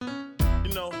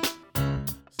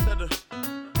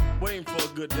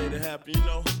good day to happen, you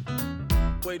know.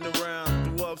 Waiting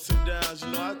around through ups and downs,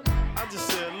 you know. I just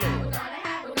said, look. We're gonna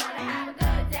have a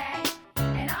good day.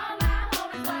 And all my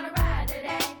homies wanna ride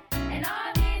today. And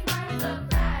all these mommies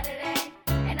look fly today.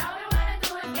 And all we wanna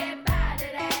do is get by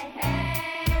today.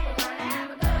 Hey, we're gonna have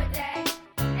a good day.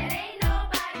 And ain't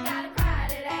nobody gotta cry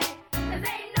today. 'Cause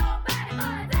ain't nobody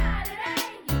gonna die today.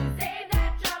 You can save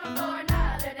that trouble for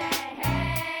another day.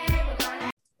 Hey, we're gonna.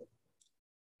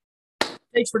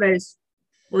 Thanks for days.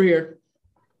 We're here.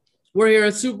 We're here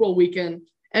at Super Bowl weekend.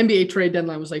 NBA trade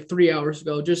deadline was like 3 hours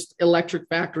ago. Just electric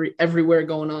factory everywhere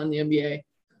going on in the NBA.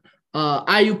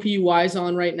 IUPUI's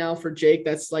on right now for Jake.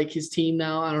 That's like his team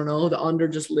now. I don't know. The under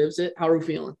just lives it. How are we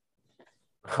feeling?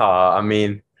 I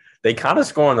mean, they kind of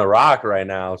scoring the rock right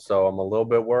now, so I'm a little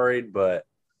bit worried, but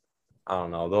I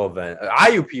don't know. They'll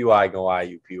IUPUI go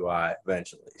IUPUI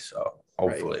eventually, so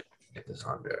hopefully get this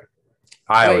under.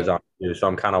 I was on too, so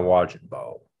I'm kind of watching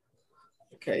both.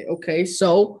 Okay.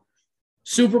 So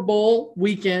Super Bowl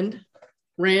weekend,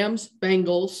 Rams,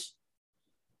 Bengals.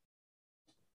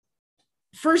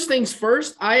 First things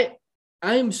first, I've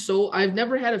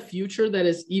never had a future that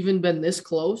has even been this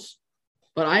close,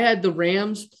 but I had the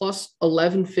Rams plus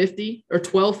 1150 or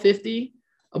 1250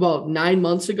 about 9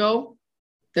 months ago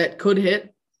that could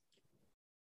hit.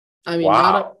 I mean,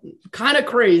 wow. Kind of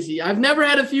crazy. I've never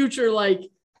had a future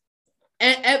like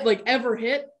ever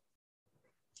hit.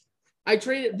 I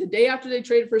traded the day after they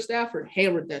traded for Stafford,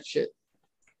 hammered that shit.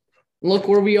 Look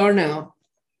where we are now.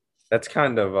 That's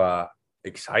kind of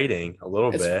exciting a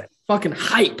little bit. Fucking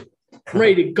hype. I'm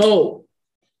ready to go.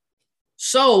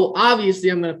 So obviously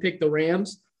I'm going to pick the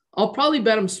Rams. I'll probably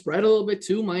bet them spread a little bit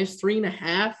too.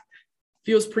 -3.5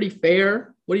 feels pretty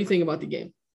fair. What do you think about the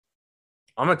game?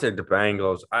 I'm going to take the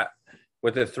Bengals.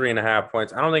 With the 3.5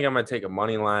 points, I don't think I'm going to take a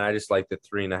money line. I just like the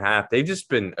 3.5. They've just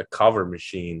been a cover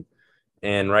machine.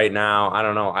 And right now, I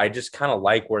don't know. I just kind of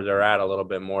like where they're at a little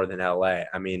bit more than LA.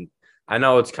 I mean, I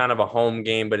know it's kind of a home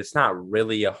game, but it's not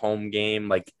really a home game.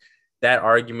 Like that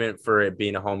argument for it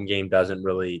being a home game doesn't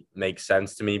really make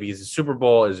sense to me because the Super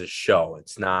Bowl is a show.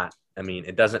 It's not, I mean,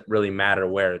 it doesn't really matter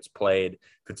where it's played.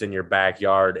 If it's in your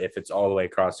backyard, if it's all the way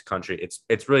across the country,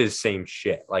 it's really the same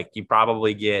shit. Like you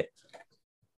probably get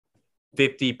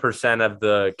 50% of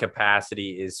the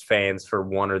capacity is fans for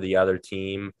one or the other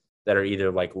team that are either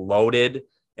like loaded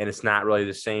and it's not really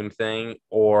the same thing,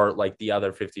 or like the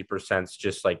other 50% is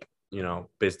just like, you know,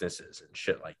 businesses and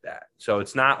shit like that. So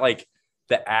it's not like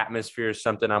the atmosphere is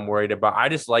something I'm worried about. I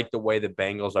just like the way the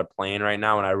Bengals are playing right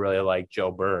now. And I really like Joe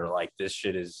Burrow. Like this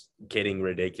shit is getting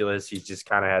ridiculous. He just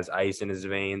kind of has ice in his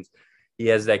veins. He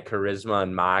has that charisma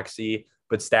and moxie,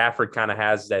 but Stafford kind of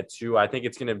has that too. I think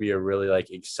it's going to be a really like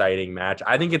exciting match.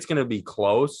 I think it's going to be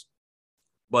close,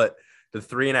 but the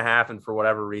 3.5, and for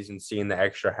whatever reason, seeing the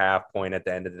extra half point at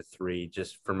the end of the 3,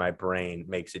 just for my brain,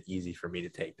 makes it easy for me to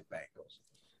take the Bengals.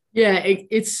 Yeah, it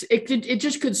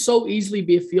just could so easily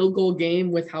be a field goal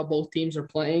game with how both teams are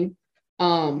playing.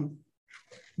 But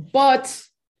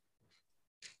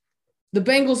the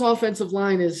Bengals offensive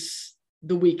line is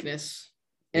the weakness,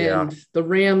 and the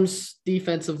Rams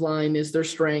defensive line is their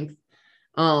strength.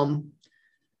 And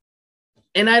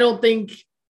I don't think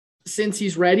since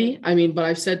he's ready, I mean, but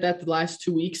I've said that the last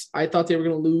 2 weeks, I thought they were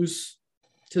going to lose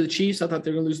to the Chiefs. I thought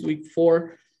they were going to lose the week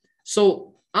before.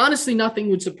 So honestly, nothing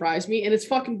would surprise me. And it's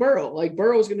fucking Burrow. Like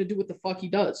Burrow is going to do what the fuck he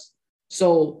does.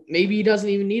 So maybe he doesn't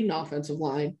even need an offensive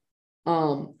line.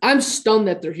 I'm stunned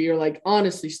that they're here. Like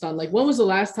honestly stunned. Like when was the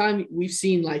last time we've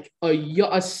seen like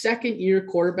a second year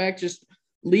quarterback just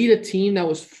lead a team that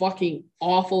was fucking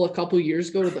awful a couple years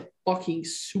ago to the fucking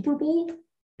Super Bowl?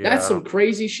 Yeah. That's some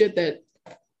crazy shit that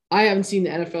I haven't seen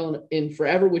the NFL in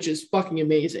forever, which is fucking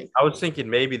amazing. I was thinking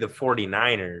maybe the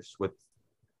 49ers with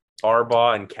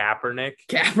Harbaugh and Kaepernick.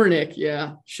 Kaepernick,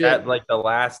 yeah. Shit. That, like the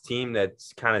last team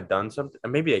that's kind of done something.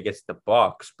 Maybe I guess the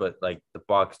Bucks, but like the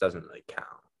Bucks doesn't really count.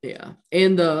 Yeah.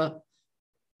 And the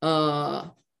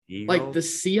like the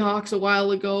Seahawks a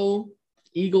while ago,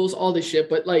 Eagles, all this shit.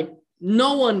 But like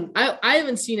no one, I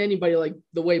haven't seen anybody like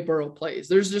the way Burrow plays.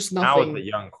 There's just nothing. Now with the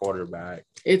young quarterback.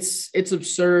 It's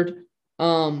absurd.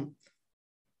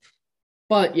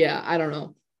 But yeah, I don't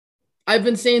know. I've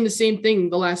been saying the same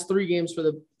thing the last 3 games for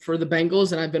the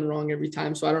Bengals, and I've been wrong every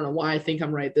time. So I don't know why I think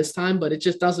I'm right this time, but it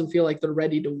just doesn't feel like they're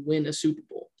ready to win a Super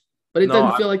Bowl. But it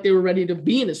doesn't feel like they were ready to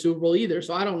be in a Super Bowl either.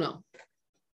 So I don't know.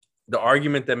 The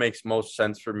argument that makes most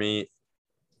sense for me,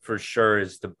 for sure,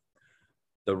 is the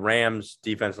Rams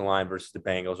defensive line versus the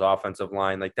Bengals offensive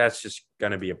line. Like that's just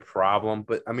going to be a problem.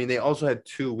 But I mean, they also had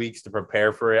 2 weeks to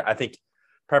prepare for it. I think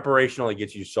preparation only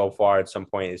gets you so far. At some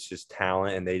point, it's just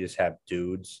talent, and they just have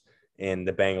dudes. And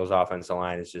the Bengals offensive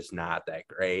line is just not that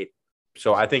great.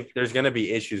 So I think there's going to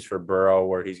be issues for Burrow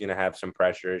where he's going to have some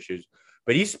pressure issues,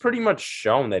 but he's pretty much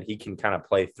shown that he can kind of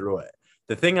play through it.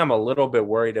 The thing I'm a little bit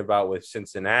worried about with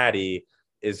Cincinnati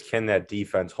is can that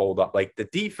defense hold up? Like the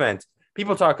defense,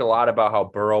 people talk a lot about how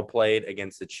Burrow played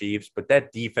against the Chiefs, but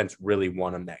that defense really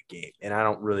won him that game. And I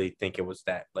don't really think it was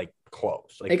that like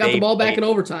close. Like they got the ball back in played,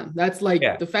 overtime. That's like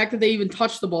the fact that they even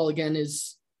touched the ball again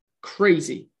is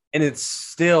crazy. and it's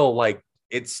still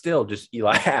just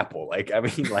Eli Apple. Like, I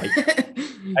mean, like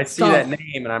I see that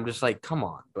name and I'm just like, come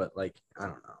on. But like, I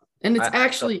don't know. And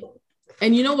it's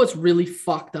and you know what's really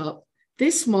fucked up?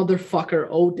 This motherfucker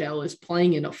Odell is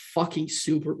playing in a fucking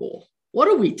Super Bowl. What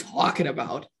are we talking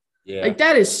about? Yeah. Like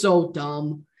that is so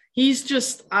dumb. He's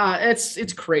just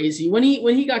it's crazy. When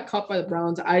he got cut by the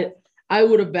Browns, I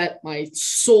would have bet my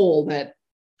soul that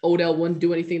Odell wouldn't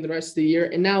do anything the rest of the year.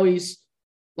 And now he's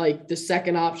like the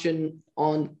second option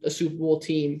on a Super Bowl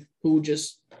team who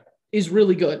just is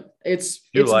really good. It's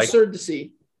absurd to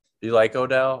see. Do you like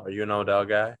Odell? Are you an Odell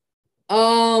guy?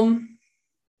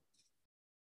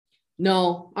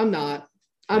 No, I'm not.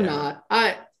 I'm not.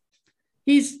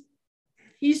 He's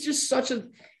just such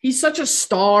a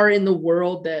star in the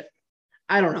world that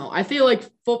I don't know. I feel like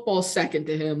football's second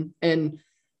to him, and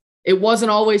it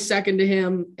wasn't always second to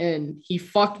him. And he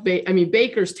fucked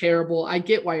Baker's terrible. I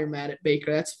get why you're mad at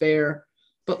Baker. That's fair.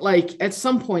 But like at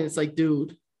some point, it's like,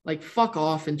 dude, like fuck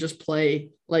off and just play.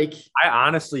 Like I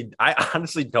honestly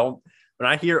don't. When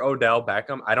I hear Odell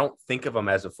Beckham, I don't think of him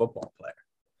as a football player.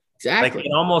 Exactly. Like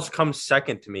it almost comes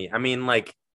second to me. I mean,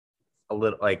 like a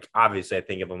little, like obviously I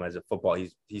think of him as a football.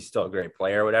 He's still a great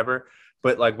player or whatever.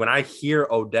 But like when I hear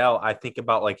Odell, I think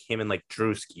about like him and like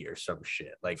Drewski or some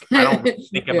shit. Like I don't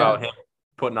think about him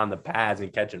putting on the pads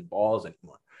and catching balls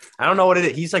anymore. I don't know what it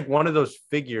is. He's like one of those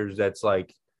figures that's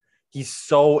like he's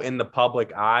so in the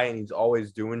public eye and he's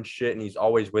always doing shit and he's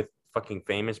always with fucking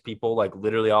famous people like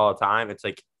literally all the time. It's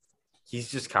like he's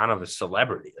just kind of a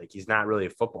celebrity. Like he's not really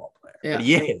a football player. Yeah. But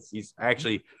he is. He's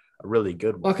actually a really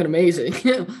good one. Fucking amazing.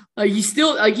 He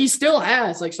still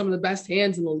has like some of the best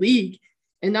hands in the league.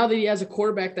 And now that he has a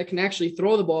quarterback that can actually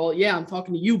throw the ball, yeah, I'm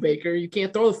talking to you, Baker. You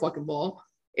can't throw the fucking ball.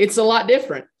 It's a lot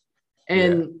different.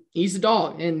 And he's a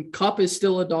dog. And Kupp is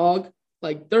still a dog.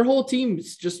 Like their whole team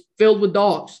is just filled with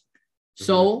dogs. Mm-hmm.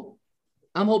 So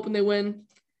I'm hoping they win.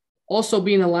 Also,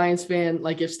 being a Lions fan,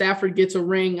 like if Stafford gets a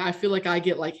ring, I feel like I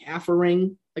get like half a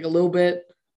ring, like a little bit.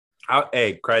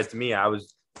 Hey, credit to me.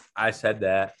 I said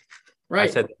that. Right.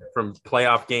 I said that from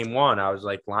playoff game one. I was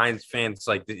like, Lions fans,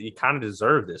 like you kind of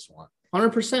deserve this one.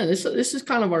 100%. This is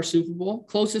kind of our Super Bowl.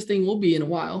 Closest thing we'll be in a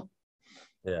while.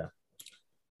 Yeah.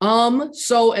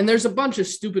 So, and there's a bunch of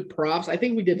stupid props. I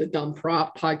think we did the dumb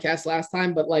prop podcast last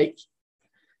time, but like,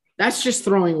 that's just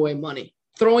throwing away money.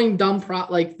 Throwing dumb prop,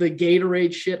 like the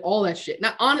Gatorade shit, all that shit.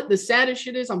 Now, on it, the saddest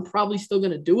shit is I'm probably still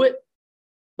going to do it,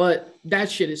 but that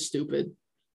shit is stupid.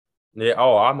 Yeah.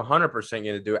 Oh, I'm 100% going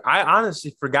to do it. I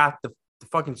honestly forgot the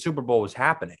fucking Super Bowl was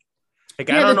happening. Like,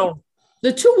 I don't know.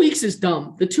 The 2 weeks is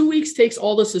dumb. The 2 weeks takes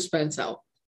all the suspense out.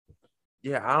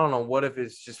 Yeah, I don't know. What if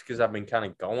it's just because I've been kind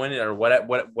of going or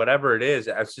whatever it is.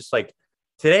 It's just like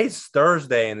today's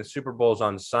Thursday and the Super Bowl's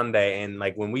on Sunday. And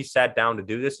like when we sat down to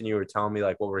do this and you were telling me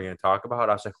like what we're going to talk about,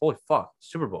 I was like, holy fuck,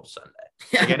 Super Bowl Sunday.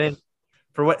 Yeah. Get in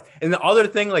for what? And the other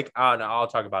thing, like, no, I'll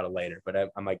talk about it later, but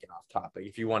I might get off topic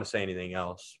if you want to say anything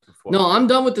else. No, I'm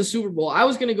done with the Super Bowl. I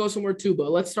was going to go somewhere too, but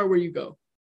let's start where you go.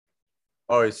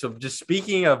 All right, so just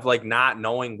speaking of like not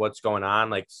knowing what's going on,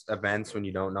 like events when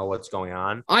you don't know what's going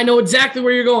on. I know exactly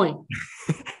where you're going.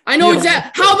 I know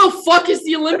exactly. How the fuck is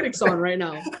the Olympics on right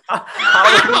now?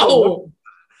 How?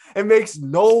 It makes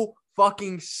no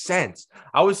fucking sense.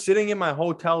 I was sitting in my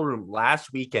hotel room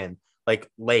last weekend, like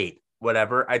late,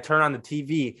 whatever. I turn on the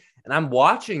TV and I'm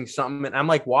watching something and I'm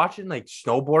like watching like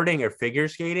snowboarding or figure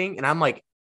skating. And I'm like,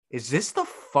 is this the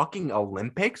fucking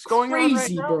Olympics going on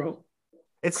right now? Bro.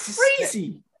 It's just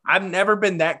crazy. I've never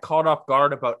been that caught off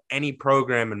guard about any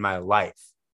program in my life.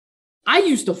 I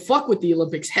used to fuck with the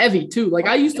Olympics heavy too. Like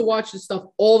I used to watch this stuff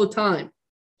all the time.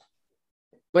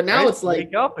 But now it's like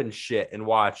wake up and shit and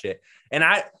watch it. And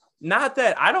I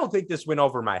don't think this went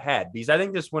over my head because I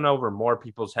think this went over more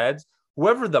people's heads.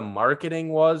 Whoever the marketing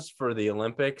was for the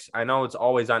Olympics, I know it's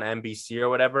always on NBC or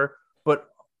whatever, but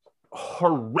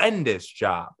horrendous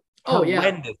job.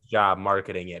 Horrendous job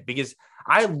marketing it because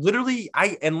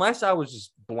unless I was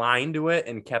just blind to it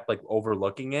and kept like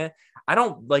overlooking it, I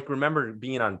don't like remember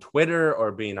being on Twitter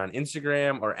or being on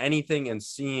Instagram or anything and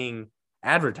seeing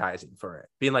advertising for it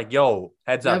being like, yo,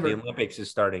 heads up, the Olympics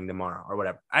is starting tomorrow or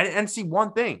whatever. I didn't see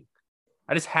one thing.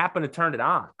 I just happened to turn it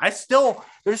on.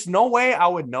 There's no way I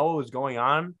would know what was going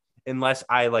on unless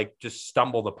I like just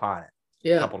stumbled upon it.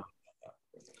 Yeah.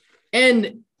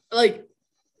 And like,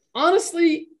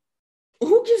 honestly,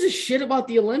 who gives a shit about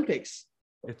the Olympics?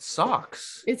 It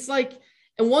sucks. It's like,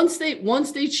 and once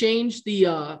they changed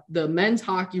the men's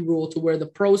hockey rule to where the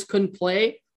pros couldn't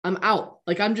play, I'm out.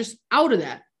 Like, I'm just out of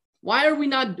that. Why are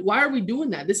we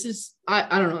doing that? This is,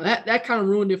 I don't know, that kind of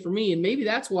ruined it for me. And maybe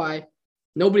that's why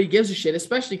nobody gives a shit,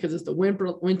 especially because it's the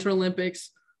Winter Olympics.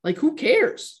 Like, who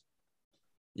cares?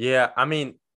 Yeah, I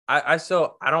mean, I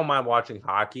don't mind watching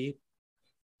hockey.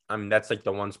 I mean, that's like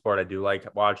the one sport I do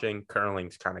like watching.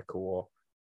 Curling's kind of cool.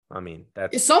 I mean,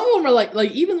 that's some of them are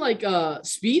like even like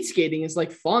speed skating is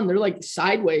like fun. They're like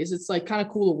sideways. It's like kind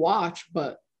of cool to watch,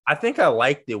 but I think I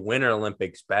like the Winter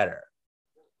Olympics better.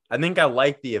 I think I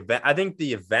like the event. I think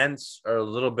the events are a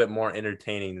little bit more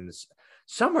entertaining than this.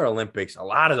 Summer Olympics. A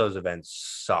lot of those events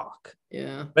suck.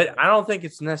 Yeah. But I don't think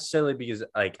it's necessarily because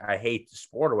like I hate the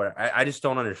sport or whatever. I just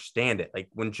don't understand it. Like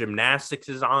when gymnastics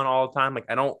is on all the time, like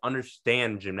I don't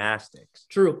understand gymnastics.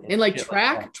 True. And like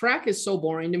track is so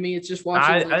boring to me. It's just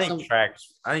watching. I think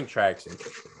track's interesting.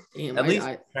 Damn, At least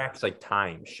track's like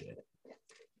time shit.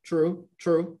 True.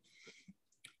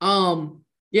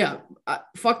 Yeah.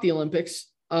 Fuck the Olympics.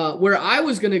 Where I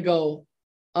was gonna go,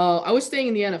 I was staying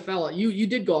in the NFL. You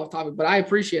did go off topic, but I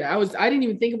appreciate it. I didn't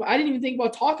even think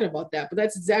about talking about that, but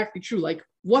that's exactly true. Like,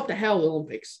 what the hell,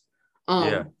 Olympics?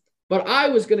 Yeah. But I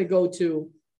was gonna go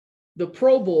to the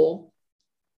Pro Bowl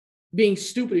being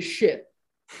stupid as shit.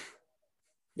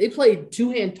 They played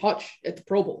two-hand touch at the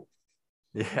Pro Bowl.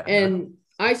 Yeah. And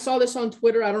I saw this on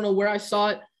Twitter. I don't know where I saw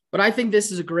it, but I think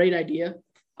this is a great idea.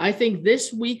 I think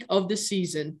this week of the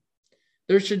season,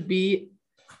 there should be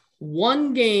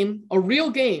one game, a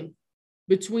real game,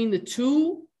 between the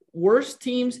two worst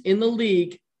teams in the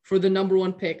league for the number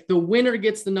one pick. The winner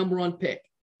gets the number one pick.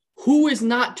 Who is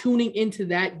not tuning into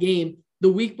that game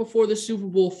the week before the Super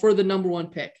Bowl for the number one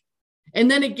pick? And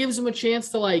then it gives them a chance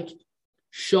to like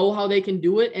show how they can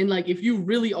do it. And like, if you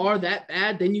really are that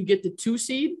bad, then you get the 2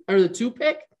 seed or the 2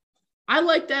 pick. I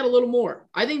like that a little more.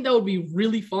 I think that would be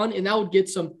really fun, and that would get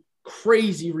some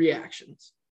crazy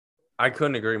reactions. I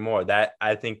couldn't agree more. That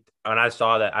I think when I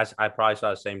saw that, I probably saw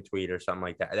the same tweet or something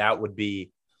like that. That would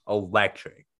be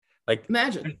electric. Like,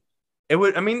 imagine it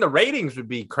would. I mean, the ratings would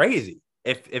be crazy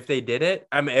if they did it.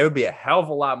 I mean, it would be a hell of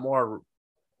a lot more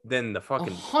than the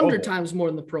fucking 100 times more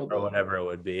than the Pro Bowl or whatever it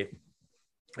would be.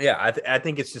 Yeah, I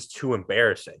think it's just too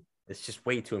embarrassing. It's just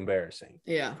way too embarrassing.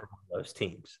 Yeah, for those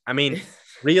teams. I mean,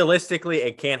 realistically,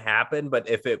 it can't happen. But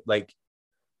if it like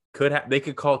could have, they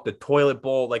could call it the toilet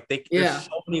bowl. Like there's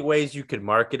so many ways you could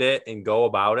market it and go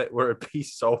about it where it'd be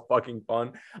so fucking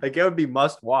fun. Like it would be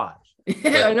must watch.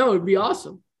 Yeah, I know it'd be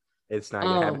awesome. It's not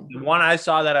gonna happen. The one I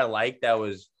saw that I liked, that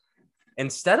was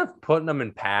instead of putting them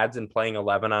in pads and playing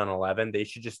 11 on 11, they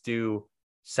should just do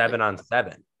 7 on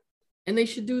 7. And they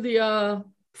should do the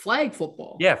flag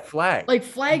football. Yeah, flag. Like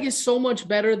flag is so much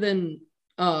better than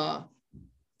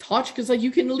touch, because like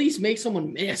you can at least make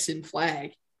someone miss in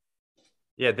flag.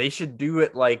 Yeah, they should do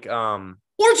it like or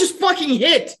just fucking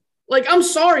hit. Like, I'm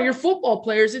sorry, you're football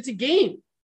players. It's a game.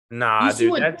 Nah,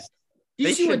 dude. Do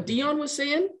you see what Dion was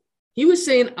saying? He was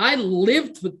saying, I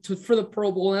lived for the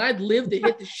Pro Bowl, and I'd live to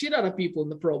hit the shit out of people in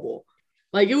the Pro Bowl.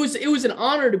 Like, it was an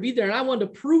honor to be there, and I wanted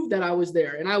to prove that I was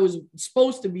there, and I was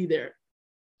supposed to be there.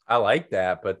 I like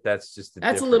that, but that's just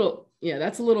that's a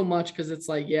little much, because it's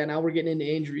like, yeah, now we're getting into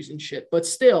injuries and shit. But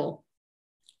still,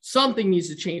 something needs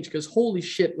to change, because holy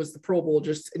shit, was the Pro Bowl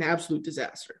just an absolute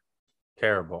disaster.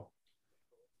 Terrible.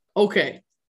 Okay.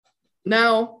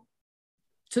 Now,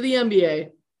 to the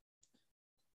NBA.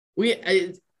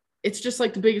 It's just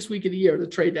like the biggest week of the year, the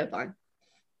trade deadline.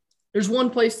 There's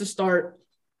one place to start.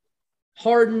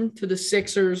 Harden to the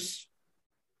Sixers.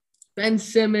 Ben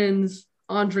Simmons,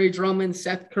 Andre Drummond,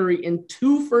 Seth Curry, and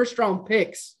 2 first-round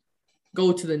picks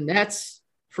go to the Nets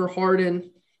for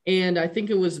Harden. And I think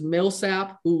it was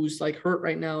Millsap, who's like hurt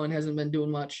right now and hasn't been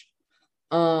doing much.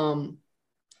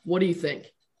 What do you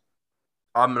think?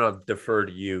 I'm going to defer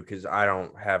to you because I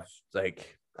don't have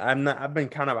like – I've been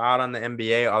kind of out on the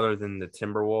NBA other than the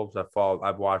Timberwolves.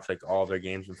 I've watched like all their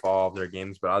games and follow all of their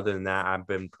games, but other than that, I've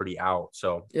been pretty out.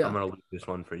 So yeah. I'm going to leave this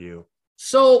one for you.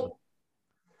 So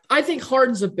I think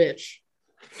Harden's a bitch.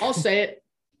 I'll say it.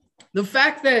 The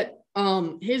fact that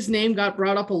his name got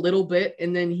brought up a little bit,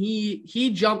 and then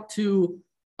he jumped to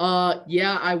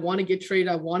I want to get traded.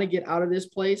 I want to get out of this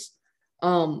place.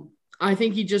 I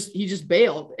think he just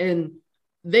bailed, and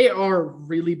they are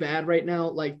really bad right now.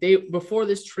 Like before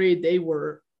this trade,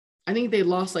 I think they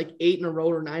lost like 8 in a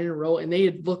row or 9 in a row, and they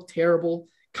had looked terrible.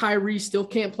 Kyrie still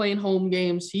can't play in home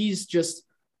games. He's just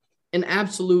an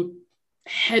absolute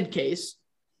head case.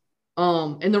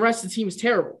 And the rest of the team is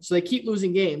terrible. So they keep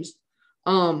losing games.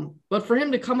 But for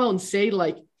him to come out and say,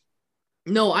 like,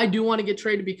 no, I do want to get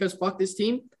traded because fuck this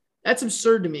team, that's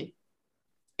absurd to me.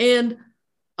 And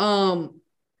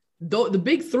the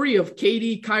big three of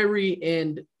KD, Kyrie,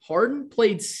 and Harden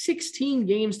played 16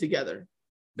 games together.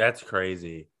 That's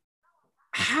crazy.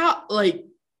 How, like,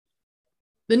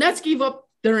 the Nets gave up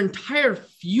their entire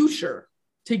future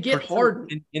to get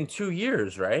Harden in 2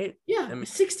 years, right? Yeah, I mean,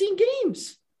 16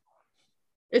 games.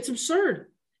 It's absurd.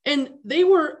 And they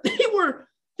were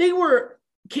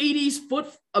KD's foot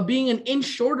of being an inch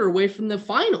shorter away from the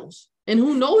finals. And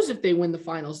who knows if they win the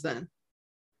finals then.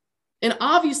 And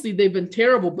obviously they've been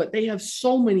terrible, but they have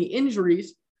so many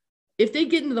injuries. If they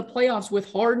get into the playoffs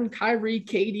with Harden, Kyrie,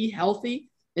 KD healthy,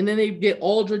 and then they get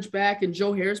Aldridge back and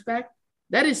Joe Harris back,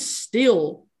 that is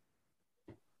still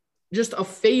just a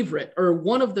favorite or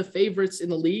one of the favorites in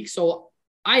the league. So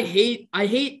I hate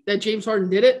that James Harden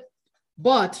did it,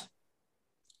 but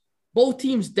both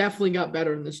teams definitely got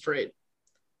better in this trade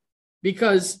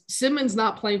because Simmons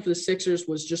not playing for the Sixers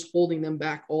was just holding them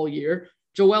back all year.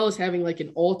 Joel is having like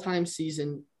an all-time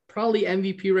season, probably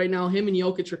MVP right now. Him and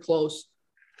Jokic are close.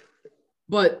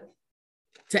 But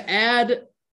to add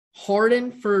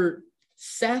Harden for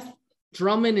Seth,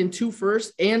 Drummond, and 2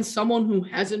 firsts, and someone who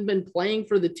hasn't been playing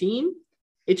for the team,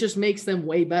 it just makes them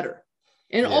way better.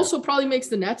 And it also probably makes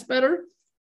the Nets better.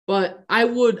 But I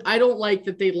don't like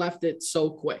that they left it so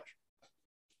quick.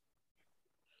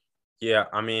 Yeah,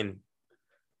 I mean,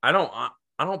 I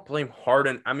don't blame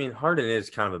Harden. I mean, Harden is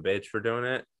kind of a bitch for doing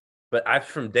it. But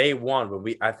from day one,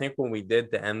 I think when we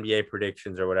did the NBA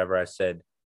predictions or whatever, I said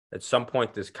at some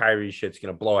point this Kyrie shit's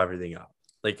gonna blow everything up.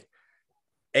 Like,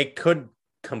 it could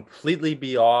completely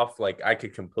be off. Like, I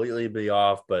could completely be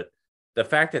off, but the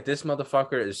fact that this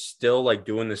motherfucker is still like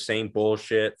doing the same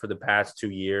bullshit for the past 2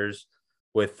 years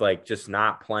with like just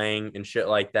not playing and shit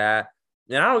like that.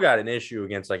 And I don't got an issue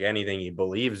against like anything he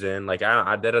believes in. Like,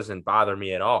 that doesn't bother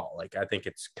me at all. Like, I think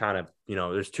it's kind of,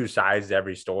 there's 2 sides to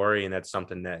every story. And that's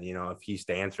something that, if he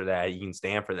stands for that, he can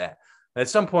stand for that. At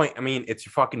some point, I mean, it's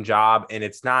your fucking job. And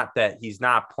it's not that he's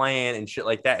not playing and shit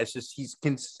like that. It's just he's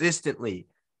consistently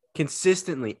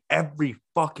every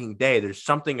fucking day, there's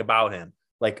something about him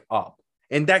like up.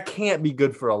 And that can't be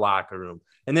good for a locker room.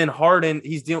 And then Harden,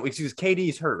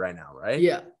 KD's hurt right now, right?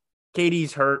 Yeah.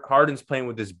 KD's hurt. Harden's playing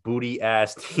with this booty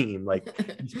ass team. Like,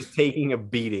 he's just taking a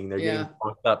beating. They're getting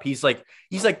fucked up. He's like,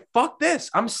 fuck this.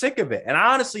 I'm sick of it. And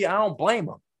honestly, I don't blame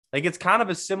him. Like, it's kind of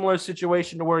a similar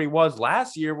situation to where he was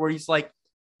last year, where he's like,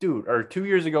 dude, or 2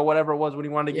 years ago, whatever it was, when he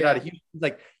wanted to get out of Houston, he's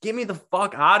like, get me the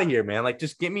fuck out of here, man. Like,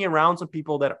 just get me around some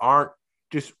people that aren't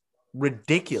just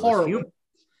ridiculous.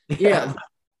 Yeah.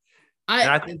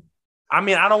 I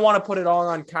mean, I don't want to put it all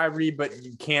on Kyrie, but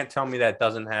you can't tell me that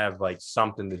doesn't have like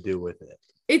something to do with it.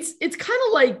 It's kind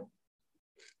of like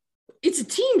it's a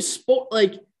team sport.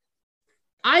 Like,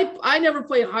 I never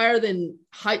played higher than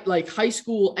high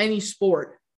school, any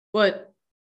sport. But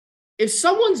if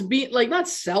someone's being like, not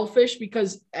selfish,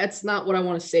 because that's not what I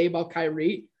want to say about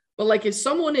Kyrie, but like if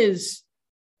someone is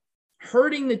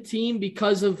hurting the team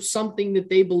because of something that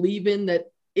they believe in that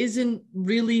isn't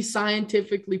really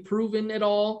scientifically proven at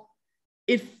all,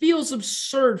 it feels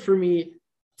absurd for me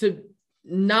to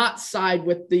not side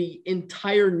with the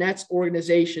entire Nets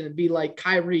organization and be like,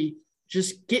 Kyrie,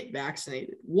 just get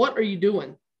vaccinated. What are you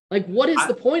doing? Like, what is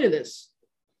the point of this?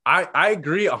 I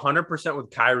agree 100% with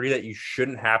Kyrie that you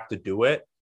shouldn't have to do it.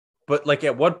 But like,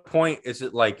 at what point is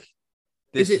it like,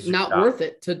 this is it not worth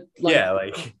it to like,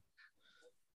 like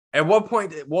at what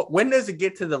point, when does it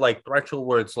get to the like threshold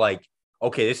where it's like,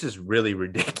 okay, this is really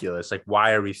ridiculous. Like,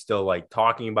 why are we still like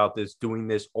talking about this, doing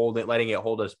this, letting it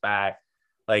hold us back?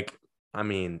 Like, I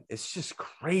mean, it's just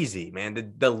crazy,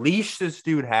 man. The leash this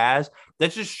dude has,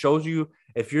 that just shows you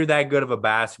if you're that good of a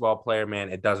basketball player, man,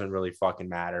 it doesn't really fucking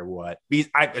matter what.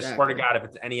 I swear to God, if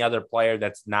it's any other player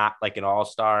that's not like an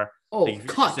all-star, like,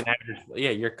 cut.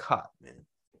 You're cut, man.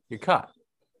 You're cut.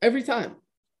 Every time.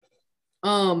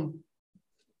 But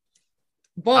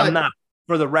I'm not.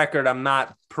 For the record, I'm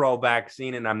not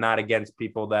pro-vaccine, and I'm not against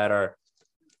people that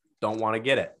don't want to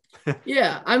get it.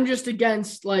 Yeah, I'm just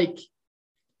against like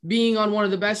being on one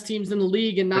of the best teams in the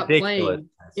league and not playing.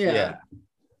 Yeah.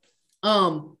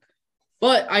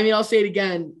 But I mean, I'll say it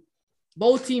again.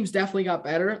 Both teams definitely got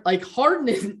better. Like, Harden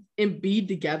and Embiid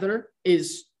together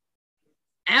is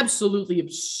absolutely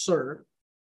absurd.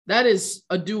 That is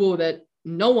a duo that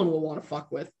no one will want to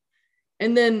fuck with.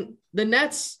 And then the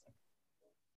Nets,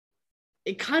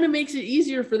 it kind of makes it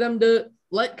easier for them to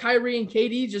let Kyrie and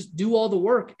KD just do all the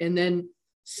work. And then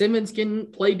Simmons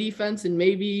can play defense and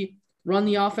maybe run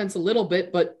the offense a little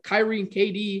bit. But Kyrie and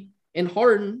KD and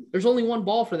Harden, there's only one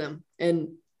ball for them. And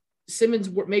Simmons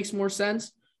makes more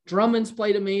sense. Drummond's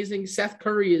played amazing. Seth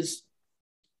Curry is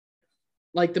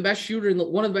like the best shooter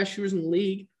one of the best shooters in the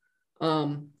league.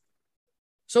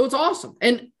 So it's awesome.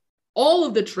 And all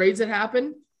of the trades that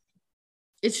happen,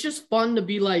 it's just fun to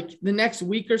be like the next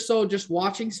week or so, just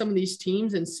watching some of these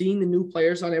teams and seeing the new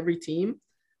players on every team.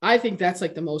 I think that's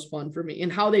like the most fun for me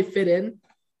and how they fit in,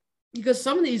 because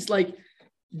some of these like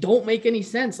don't make any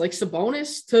sense. Like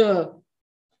Sabonis to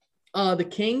the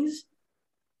Kings,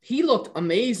 he looked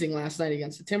amazing last night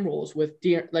against the Timberwolves with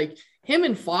like him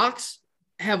and Fox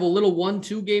have a little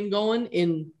 1-2 game going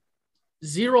in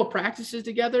 0 practices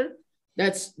together.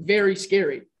 That's very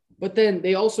scary. But then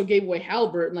they also gave away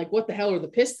Haliburton. Like, what the hell are the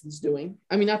Pistons doing?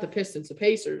 I mean, not the Pistons, the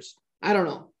Pacers. I don't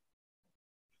know.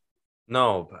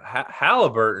 No, but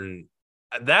Haliburton,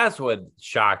 that's what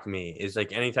shocked me is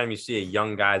like anytime you see a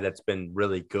young guy that's been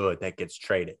really good that gets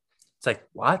traded, it's like,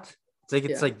 what?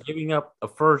 It's like giving up a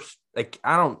first. Like,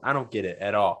 I don't get it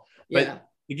at all. But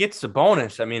you get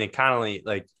Sabonis. I mean, it kind of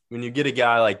like when you get a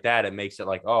guy like that, it makes it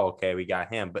like, oh, okay, we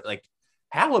got him. But like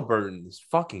Haliburton is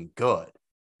fucking good.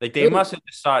 Like they must have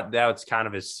just thought that was kind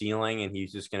of his ceiling, and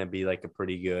he's just going to be like a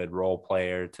pretty good role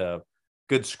player to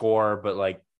good scorer. But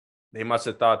like they must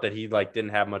have thought that he like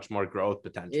didn't have much more growth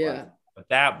potential. Yeah. But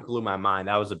that blew my mind.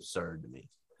 That was absurd to me.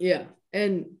 Yeah.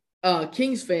 And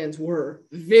Kings fans were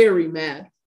very mad.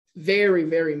 Very,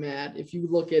 very mad. If you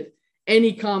look at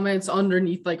any comments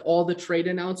underneath like all the trade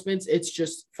announcements, it's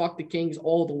just fuck the Kings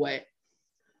all the way.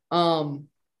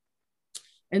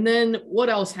 And then what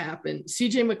else happened?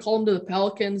 CJ McCollum to the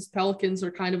Pelicans. Pelicans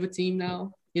are kind of a team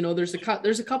now. You know, there's a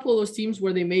couple of those teams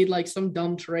where they made like some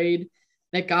dumb trade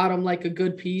that got them like a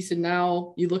good piece. And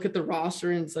now you look at the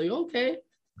roster and it's like, okay,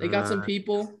 they got some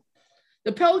people.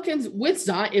 The Pelicans with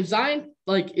Zion, if Zion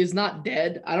like is not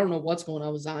dead, I don't know what's going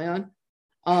on with Zion.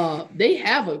 They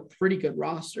have a pretty good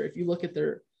roster. If you look at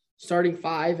their starting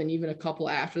 5 and even a couple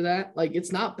after that, like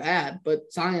it's not bad,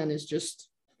 but Zion is just.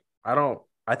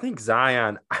 I think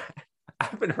Zion, I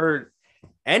haven't heard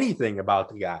anything about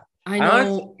the guy. I know. I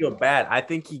honestly feel bad. I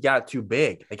think he got too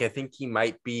big. Like, I think he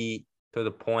might be to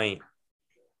the point.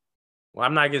 Well,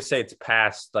 I'm not going to say it's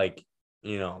past, like,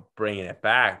 you know, bringing it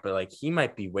back, but like he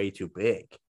might be way too big.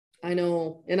 I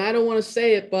know. And I don't want to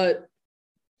say it, but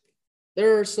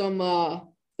there are some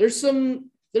there's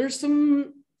some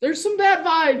bad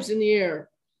vibes in the air.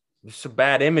 There's some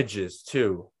bad images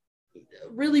too.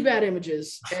 Really bad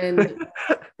images and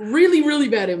really, really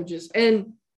bad images.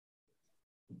 And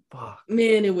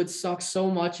man, it would suck so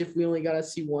much if we only got to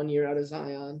see 1 year out of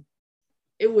Zion.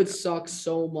 It would suck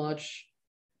so much.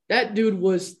 That dude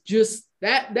was just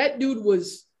that dude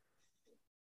was.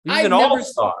 He's an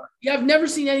all-star. Yeah, I've never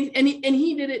seen any, and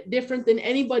he did it different than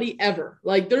anybody ever.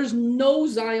 Like, there's no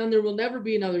Zion. There will never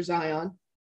be another Zion.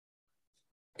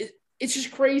 It's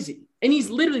just crazy. And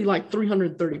he's literally like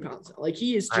 330 pounds. Like,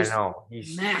 he is just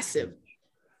he's massive.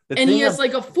 And he has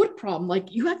like a foot problem.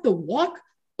 Like, you have to walk.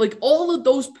 Like, all of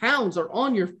those pounds are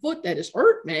on your foot that is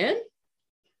hurt, man.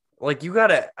 Like, you got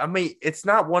to, I mean, it's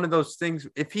not one of those things.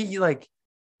 If he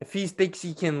thinks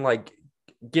he can, like,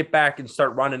 get back and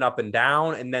start running up and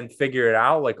down and then figure it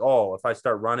out, like, oh, if I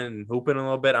start running and hooping a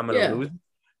little bit, I'm going to lose.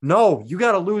 No, you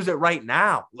got to lose it right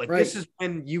now. Like, this is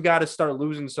when you got to start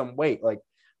losing some weight. Like,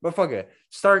 but fuck it,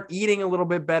 start eating a little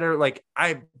bit better. Like,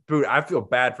 I feel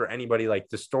bad for anybody. Like,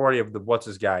 the story of what's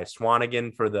his guy,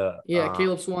 Swanigan for the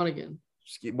Caleb Swanigan.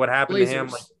 What happened Blazers. to him?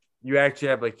 Like, you actually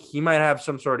have, like, he might have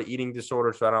some sort of eating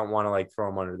disorder, so I don't want to, like, throw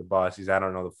him under the bus. I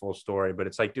don't know the full story, but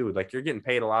it's like, dude, like, you're getting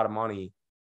paid a lot of money,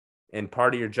 and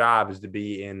part of your job is to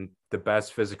be in the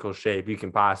best physical shape you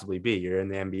can possibly be. You're in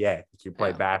the NBA. Like, you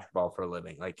play basketball for a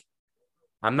living. Like,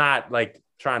 I'm not, like,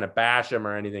 trying to bash him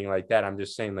or anything like that. I'm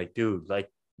just saying, like, dude, like,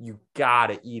 you got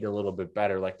to eat a little bit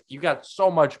better. Like, you got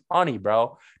so much money,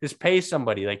 bro. Just pay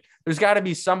somebody. Like, there's got to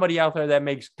be somebody out there that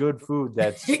makes good food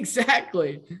that's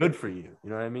exactly good for you. You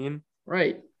know what I mean?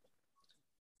 Right.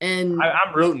 And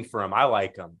I'm rooting for him. I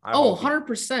like him.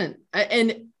 100%.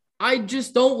 And I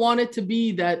just don't want it to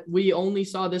be that we only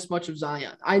saw this much of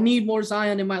Zion. I need more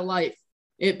Zion in my life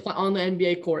on the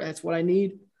NBA court. That's what I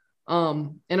need.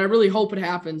 And I really hope it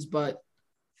happens, but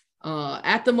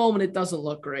at the moment, it doesn't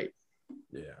look great.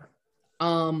 Yeah.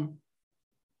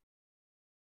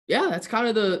 Yeah, that's kind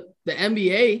of the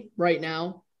NBA right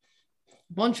now.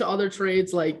 A bunch of other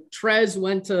trades, like Trez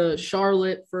went to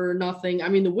Charlotte for nothing. I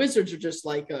mean, the Wizards are just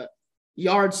like a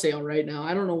yard sale right now.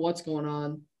 I don't know what's going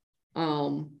on.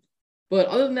 But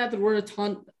other than that, there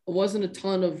wasn't a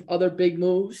ton of other big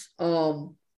moves.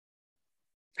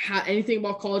 Anything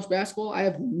about college basketball? I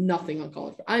have nothing on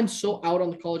college. I'm so out on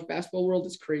the college basketball world.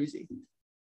 It's crazy.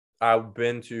 I've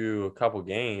been to a couple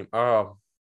games.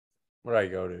 Where did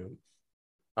I go to?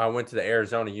 I went to the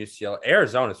Arizona UCLA.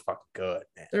 Arizona's fucking good,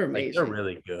 man. They're Like, amazing. they're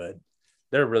really good.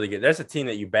 They're really good. There's a team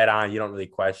that you bet on. You don't really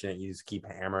question it. You just keep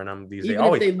hammering them. Because Even they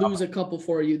always if they lose a couple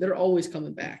for you, they're always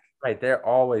coming back. right. They're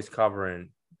always covering.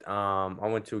 I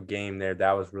went to a game there.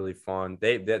 That was really fun.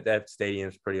 That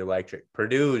stadium's pretty electric.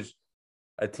 Purdue's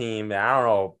a team that I don't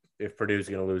know if Purdue's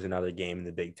going to lose another game in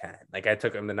the Big Ten. Like, I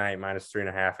took them tonight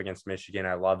 -3.5 against Michigan.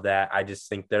 I love that. I just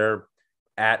think they're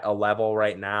at a level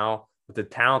right now with the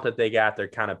talent that they got. They're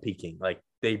kind of peaking. Like,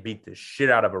 they beat the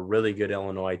shit out of a really good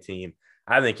Illinois team.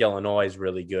 I think Illinois is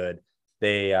really good.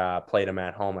 They played them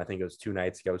at home. I think it was 2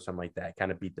 nights ago, something like that.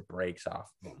 Kind of beat the brakes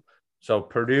off of them. So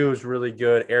Purdue is really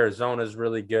good. Arizona is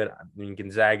really good. I mean,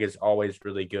 Gonzaga is always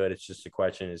really good. It's just the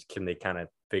question is, can they kind of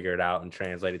figure it out and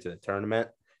translate it to the tournament?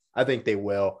 I think they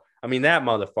will. I mean, that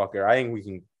motherfucker, I think we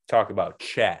can talk about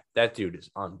Chet. That dude is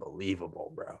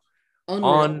unbelievable, bro.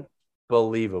 Unreal.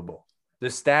 Unbelievable. The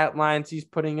stat lines he's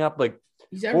putting up, like,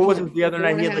 He's what was averaging it the other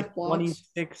night? He had 4.5 like blocks.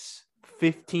 26,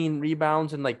 15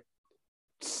 rebounds and like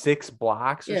 6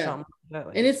 blocks or Yeah. something like that.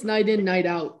 Like, And it's night in, night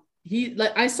out.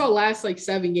 I saw last like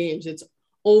 7 games. It's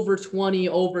over 20,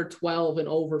 over 12, and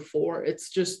over 4.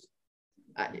 It's just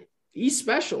he's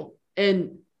special.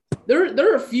 And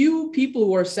there are a few people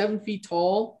who are 7 feet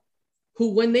tall who,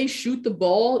 when they shoot the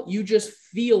ball, you just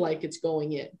feel like it's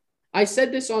going in. I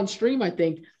said this on stream, I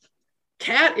think.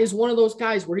 Cat is one of those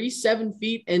guys where he's 7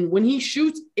 feet, and when he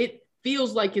shoots, it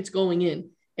feels like it's going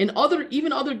in. And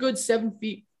even other good 7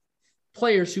 feet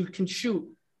players who can shoot,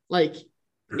 like,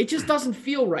 it just doesn't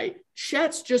feel right.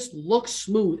 Chet's just looks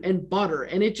smooth and butter,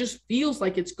 and it just feels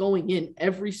like it's going in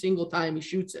every single time he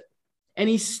shoots it. And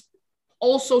he's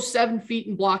also 7 feet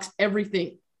and blocks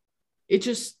everything. It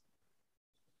just,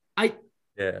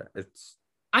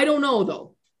 I don't know,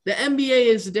 though. The NBA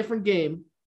is a different game.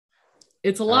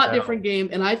 It's a lot different game,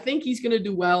 and I think he's going to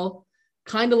do well,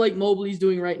 kind of like Mobley's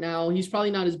doing right now. He's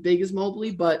probably not as big as Mobley,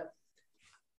 but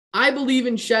I believe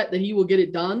in Chet that he will get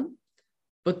it done.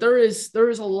 But there is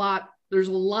a lot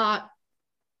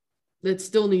that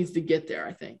still needs to get there,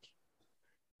 I think.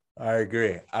 I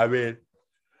agree. I mean,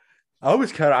 I'm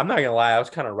not going to lie, I was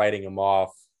kind of writing him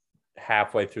off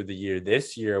halfway through the year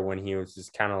this year when he was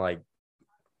just kind of like,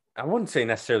 I wouldn't say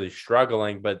necessarily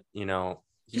struggling, but, you know,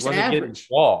 he Just wasn't getting average.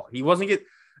 the ball. He wasn't getting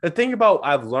 – the thing about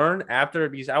I've learned after –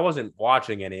 because I wasn't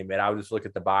watching any of it. I would just look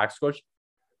at the box score.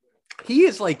 He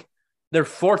is like their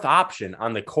 4th option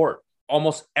on the court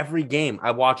almost every game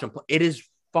I watch him play. It is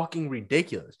fucking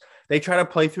ridiculous. They try to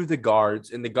play through the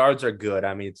guards, and the guards are good.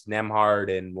 I mean, it's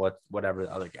Nemhard and whatever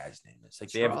the other guy's name is.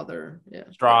 Like, they have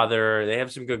Strother. They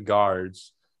have some good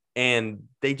guards, and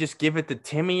they just give it to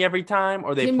Timmy every time,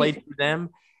 or they play through them.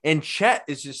 And Chet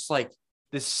is just like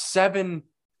this 7'2"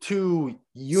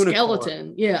 unicorn,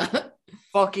 skeleton, yeah,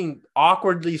 fucking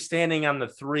awkwardly standing on the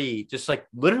 3, just like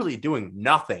literally doing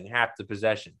nothing half the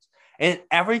possessions. And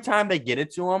every time they get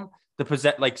it to him,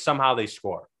 like somehow they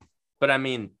score. But I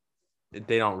mean,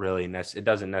 they don't really it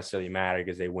doesn't necessarily matter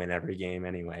because they win every game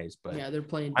anyways. But yeah, they're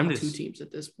playing 2 teams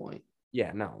at this point.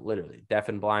 Yeah, no, literally deaf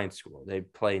and blind school. They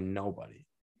play nobody.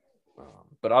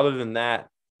 But other than that,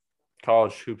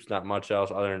 college hoops, not much else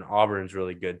other than Auburn's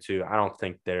really good too. I don't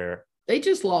think they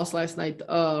just lost last night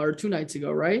or 2 nights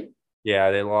ago, right?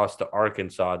 Yeah, they lost to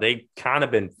Arkansas. They kind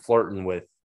of been flirting with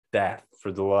that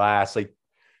for the last like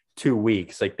 2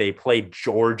 weeks. Like, they played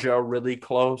Georgia really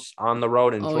close on the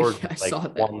road, and Georgia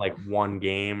won like 1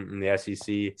 game in the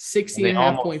SEC.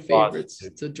 16.5-point favorites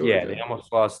to Georgia. Yeah, they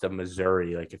almost lost to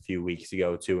Missouri like a few weeks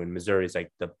ago too, and Missouri's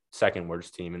like the 2nd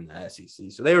worst team in the SEC.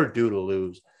 So they were due to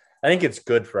lose. I think it's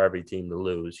good for every team to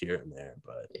lose here and there,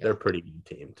 but they're a pretty good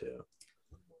team too.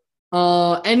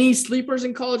 Any sleepers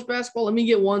in college basketball? Let me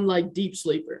get one like deep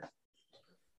sleeper.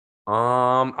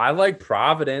 I like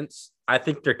Providence. I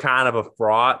think they're kind of a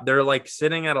fraud. They're like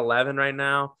sitting at 11 right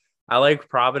now. I like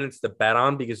Providence to bet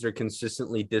on because they're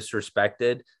consistently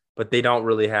disrespected, but they don't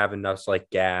really have enough like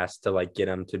gas to like get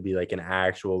them to be like an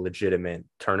actual legitimate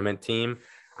tournament team.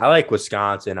 I like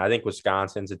Wisconsin. I think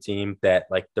Wisconsin's a team that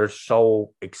like they're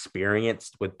so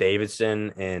experienced with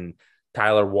Davidson and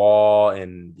Tyler Wall.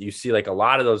 And you see like a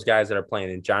lot of those guys that are playing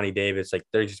in Johnny Davis, like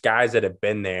there's guys that have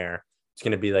been there. It's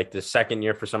going to be like the 2nd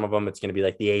year for some of them. It's going to be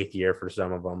like the 8th year for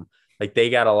some of them. Like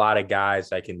they got a lot of guys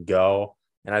that can go.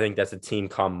 And I think that's a team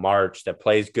come March that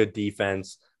plays good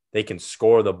defense. They can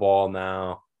score the ball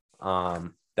now.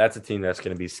 That's a team that's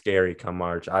going to be scary come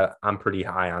March. I'm pretty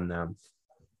high on them.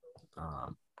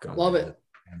 Love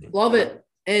it.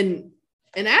 And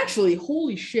actually,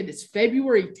 holy shit, it's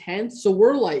February 10th. So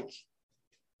we're like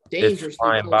dangerously It's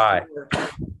flying close by. to work.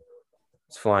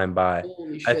 It's flying by.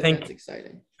 Holy shit, I think that's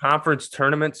exciting. conference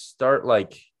tournaments start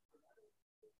like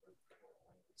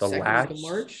The Second week of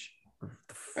March.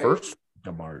 The first week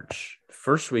of March.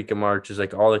 First week of March is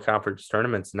like all the conference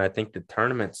tournaments, and I think the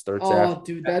tournament starts after. Oh,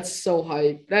 dude, that's so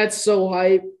hype. That's so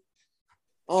hype.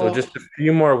 So Oh, just a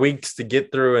few more weeks to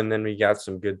get through, and then we got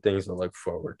some good things to look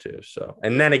forward to. So,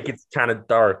 and then it gets kind of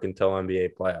dark until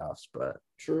NBA playoffs, but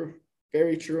true.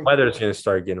 Very true. weather's going to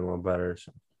start getting a little better.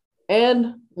 So.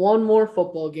 And one more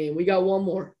football game. We got one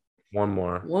more. One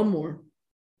more. One more.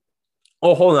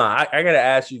 Oh, hold on. I got to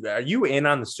ask you, are you in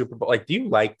on the Super Bowl? Like, do you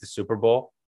like the Super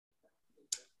Bowl?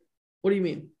 What do you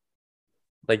mean?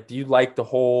 Like, do you like the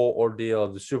whole ordeal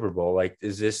of the Super Bowl? Like,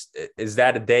 is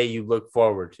that a day you look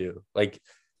forward to? Like,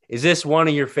 is this one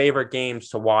of your favorite games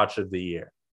to watch of the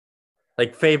year?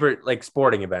 Like favorite, like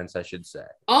sporting events, I should say.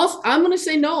 I'm going to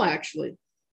say no, actually.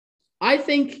 I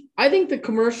think the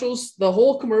commercials, the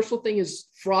whole commercial thing is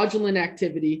fraudulent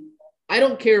activity. I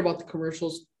don't care about the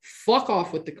commercials. Fuck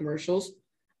off with the commercials.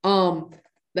 The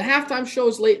halftime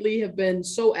shows lately have been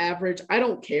so average. I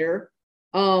don't care.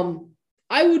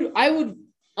 I would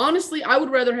honestly, I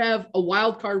would rather have a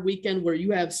wild card weekend where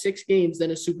you have 6 games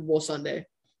than a Super Bowl Sunday.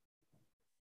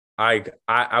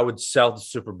 I would sell the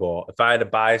Super Bowl. If I had to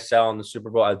buy, sell on the Super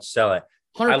Bowl, I'd sell it.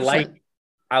 100%.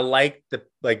 I like the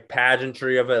like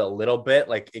pageantry of it a little bit.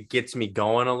 Like it gets me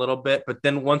going a little bit. But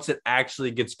then once it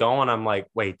actually gets going, I'm like,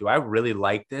 wait, do I really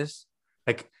like this?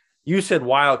 Like you said,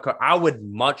 wild card. I would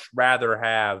much rather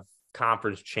have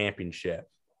conference championship.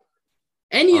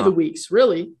 Any of the weeks,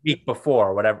 really. Week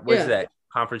before, whatever. What is Yeah. that?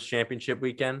 Conference championship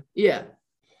weekend? Yeah.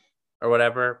 Or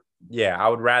whatever. Yeah, I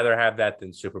would rather have that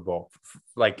than Super Bowl.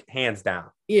 Like hands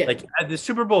down. Yeah. Like the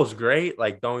Super Bowl is great.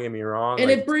 Like, don't get me wrong. And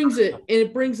like,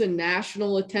 it brings a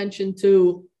national attention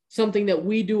to something that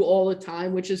we do all the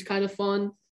time, which is kind of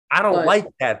fun. I don't but- like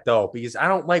that though, because I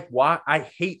don't like I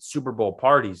hate Super Bowl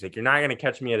parties. Like you're not gonna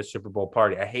catch me at a Super Bowl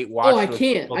party. I hate watching. I those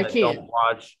can't. people I that can't. Don't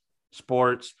watch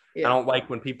sports. Yeah. I don't like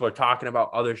when people are talking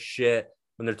about other shit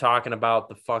when they're talking about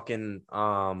the fucking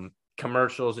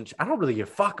commercials and I don't really give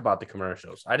a fuck about the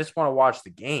commercials. I just want to watch the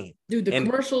game. Dude, the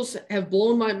commercials have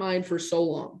blown my mind for so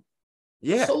long.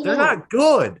 Yeah, So they're long. not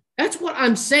good. That's what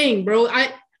I'm saying, bro.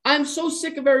 I'm so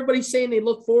sick of everybody saying they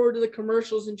look forward to the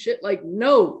commercials and shit. Like,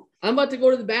 no, I'm about to go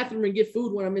to the bathroom and get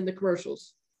food when I'm in the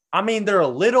commercials. I mean, they're a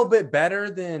little bit better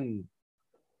than.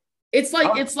 It's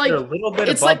like They're a little bit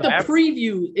it's above like the average.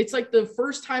 preview. It's like the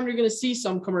first time you're gonna see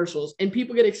some commercials and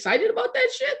people get excited about that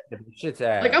shit. Shit's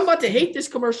ass. Like I'm about to hate this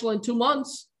commercial in 2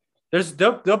 months.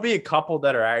 There'll be a couple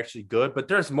that are actually good, but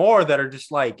there's more that are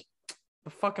just like, the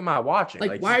fuck am I watching?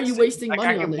 Like why are you wasting like, money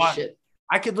I on can this watch- shit?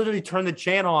 I could literally turn the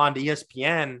channel on to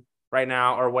ESPN right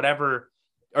now or whatever,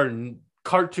 or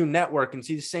Cartoon Network and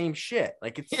see the same shit.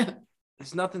 Like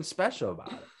it's nothing special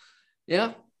about it.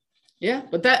 Yeah. Yeah.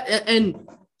 But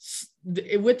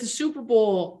with the Super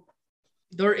Bowl,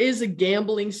 there is a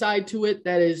gambling side to it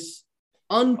that is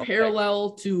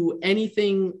unparalleled to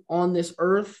anything on this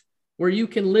earth, where you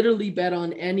can literally bet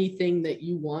on anything that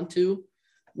you want to,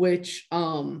 which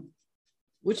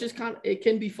is it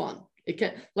can be fun. It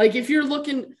can, like, if you're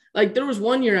looking, like there was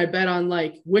one year I bet on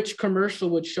like which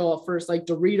commercial would show up first, like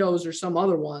Doritos or some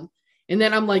other one. And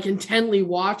then I'm like intently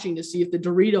watching to see if the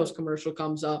Doritos commercial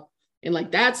comes up. And like,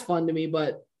 that's fun to me.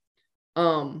 But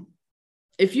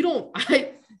if you don't,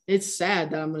 it's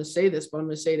sad that I'm going to say this, but I'm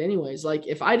going to say it anyways. Like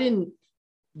if I didn't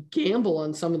gamble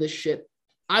on some of this shit,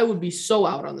 I would be so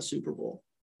out on the Super Bowl,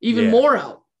 even more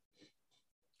out.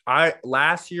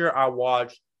 Last year I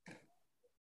watched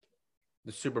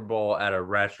the Super Bowl at a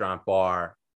restaurant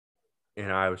bar in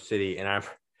Iowa City, and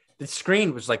the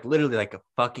screen was like literally like a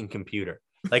fucking computer.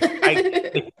 Like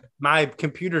my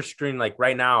computer screen, like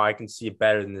right now, I can see it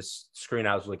better than this screen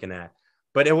I was looking at.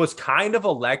 But it was kind of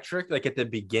electric, like at the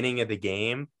beginning of the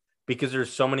game, because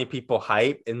there's so many people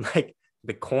hype and like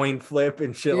the coin flip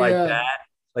and shit like that.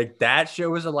 Like that shit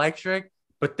was electric.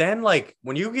 But then like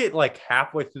when you get like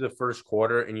halfway through the first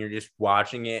quarter and you're just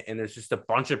watching it and there's just a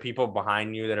bunch of people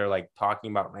behind you that are like talking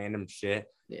about random shit.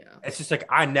 Yeah. It's just like,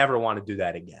 I never want to do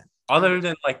that again. Other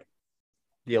than like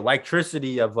the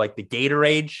electricity of like the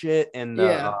Gatorade shit and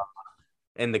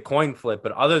the coin flip.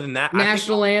 But other than that,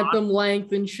 national anthem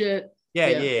length and shit.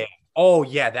 Yeah. Oh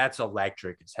yeah. That's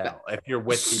electric as hell. If you're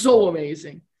with people. So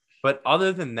amazing. But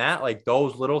other than that, like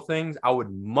those little things, I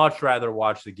would much rather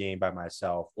watch the game by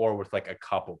myself or with like a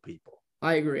couple people.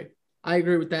 I agree. I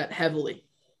agree with that heavily.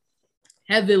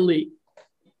 Heavily.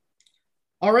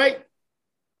 All right.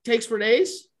 Takes for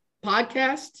Days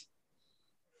podcast.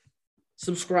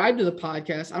 Subscribe to the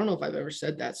podcast. I don't know if I've ever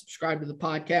said that. Subscribe to the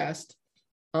podcast.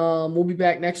 We'll be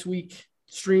back next week.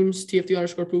 Streams,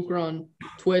 TFT_Puka on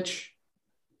Twitch.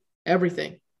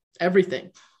 Everything. Have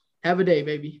a day,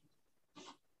 baby.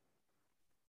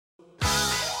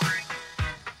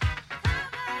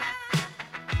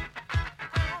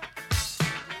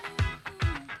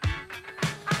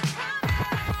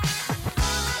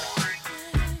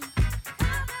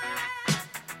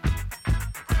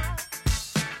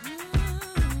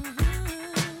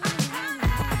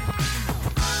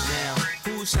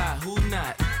 Who's hot, who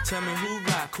not? Tell me who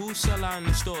rock, who sell out in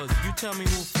the stores. You tell me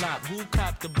who flop, who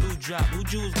cop the blue drop, who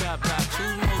jewels got blocks,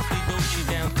 who's mostly Dolce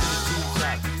down to the blue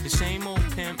top. The same old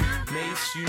pimp, Mace, you